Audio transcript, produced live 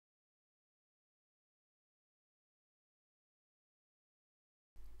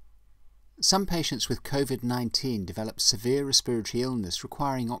Some patients with COVID-19 develop severe respiratory illness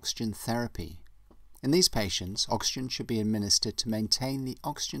requiring oxygen therapy. In these patients, oxygen should be administered to maintain the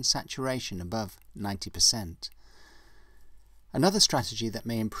oxygen saturation above 90%. Another strategy that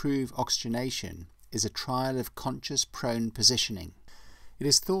may improve oxygenation is a trial of conscious prone positioning. It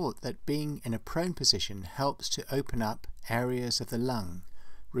is thought that being in a prone position helps to open up areas of the lung,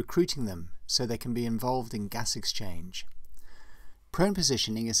 recruiting them so they can be involved in gas exchange. Prone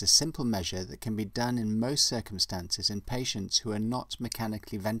positioning is a simple measure that can be done in most circumstances in patients who are not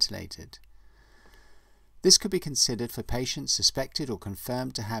mechanically ventilated. This could be considered for patients suspected or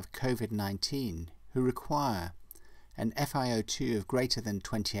confirmed to have COVID-19 who require an FiO2 of greater than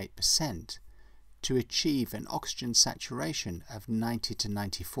 28% to achieve an oxygen saturation of 90 to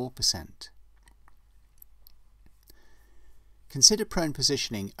 94%. Consider prone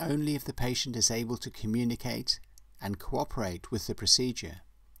positioning only if the patient is able to communicate and cooperate with the procedure.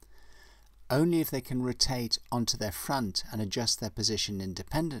 Only if they can rotate onto their front and adjust their position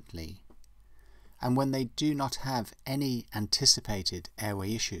independently, and when they do not have any anticipated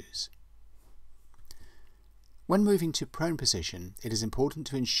airway issues. When moving to prone position, it is important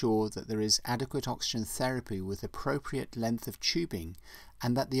to ensure that there is adequate oxygen therapy with appropriate length of tubing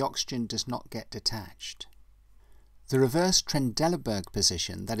and that the oxygen does not get detached. The reverse Trendelenburg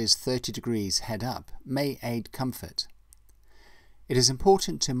position, that is 30 degrees head up, may aid comfort. It is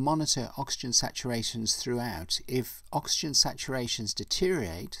important to monitor oxygen saturations throughout. If oxygen saturations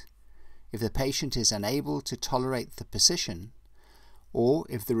deteriorate, if the patient is unable to tolerate the position, or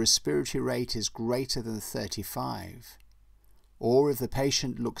if the respiratory rate is greater than 35, or if the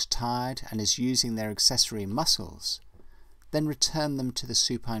patient looks tired and is using their accessory muscles, then return them to the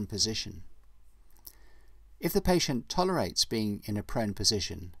supine position. If the patient tolerates being in a prone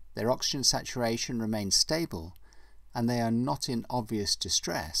position, their oxygen saturation remains stable, and they are not in obvious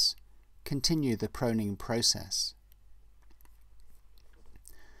distress, continue the proning process.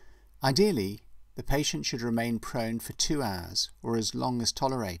 Ideally, the patient should remain prone for 2 hours or as long as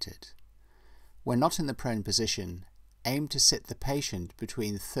tolerated. When not in the prone position, aim to sit the patient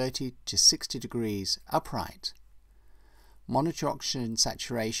between 30 to 60 degrees upright. Monitor oxygen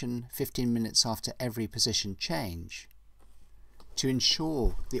saturation 15 minutes after every position change to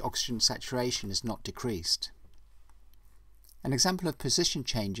ensure the oxygen saturation is not decreased. An example of position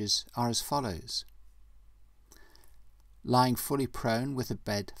changes are as follows. Lying fully prone with the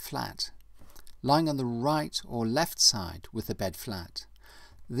bed flat. Lying on the right or left side with the bed flat.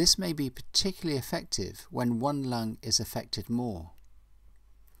 This may be particularly effective when one lung is affected more.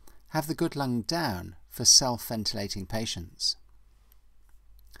 Have the good lung down for self-ventilating patients.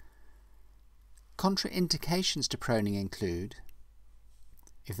 Contraindications to proning include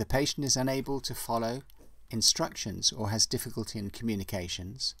if the patient is unable to follow instructions or has difficulty in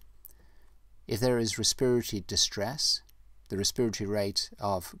communications, if there is respiratory distress, the respiratory rate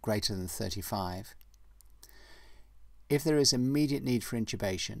of greater than 35, if there is immediate need for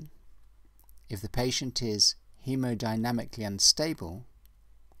intubation, if the patient is hemodynamically unstable,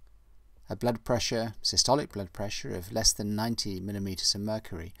 a blood pressure, systolic blood pressure of less than 90 millimeters of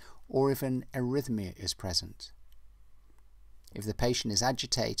mercury, or if an arrhythmia is present, if the patient is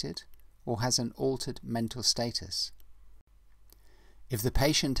agitated or has an altered mental status, if the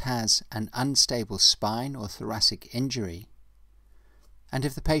patient has an unstable spine or thoracic injury, and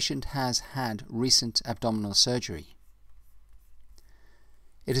if the patient has had recent abdominal surgery.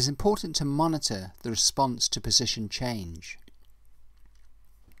 It is important to monitor the response to position change.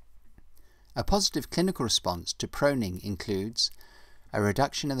 A positive clinical response to proning includes a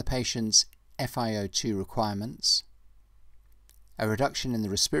reduction in the patient's FiO2 requirements, a reduction in the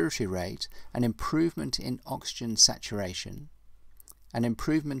respiratory rate, an improvement in oxygen saturation, an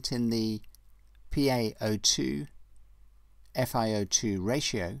improvement in the PaO2 FiO2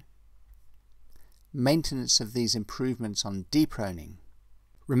 ratio, maintenance of these improvements on deproning.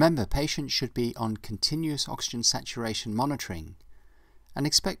 Remember, patients should be on continuous oxygen saturation monitoring and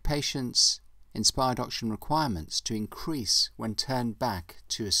expect patients' inspired oxygen requirements to increase when turned back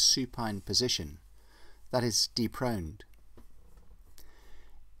to a supine position, that is, deproned.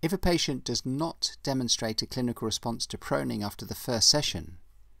 If a patient does not demonstrate a clinical response to proning after the first session,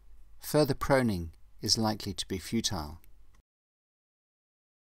 further proning is likely to be futile.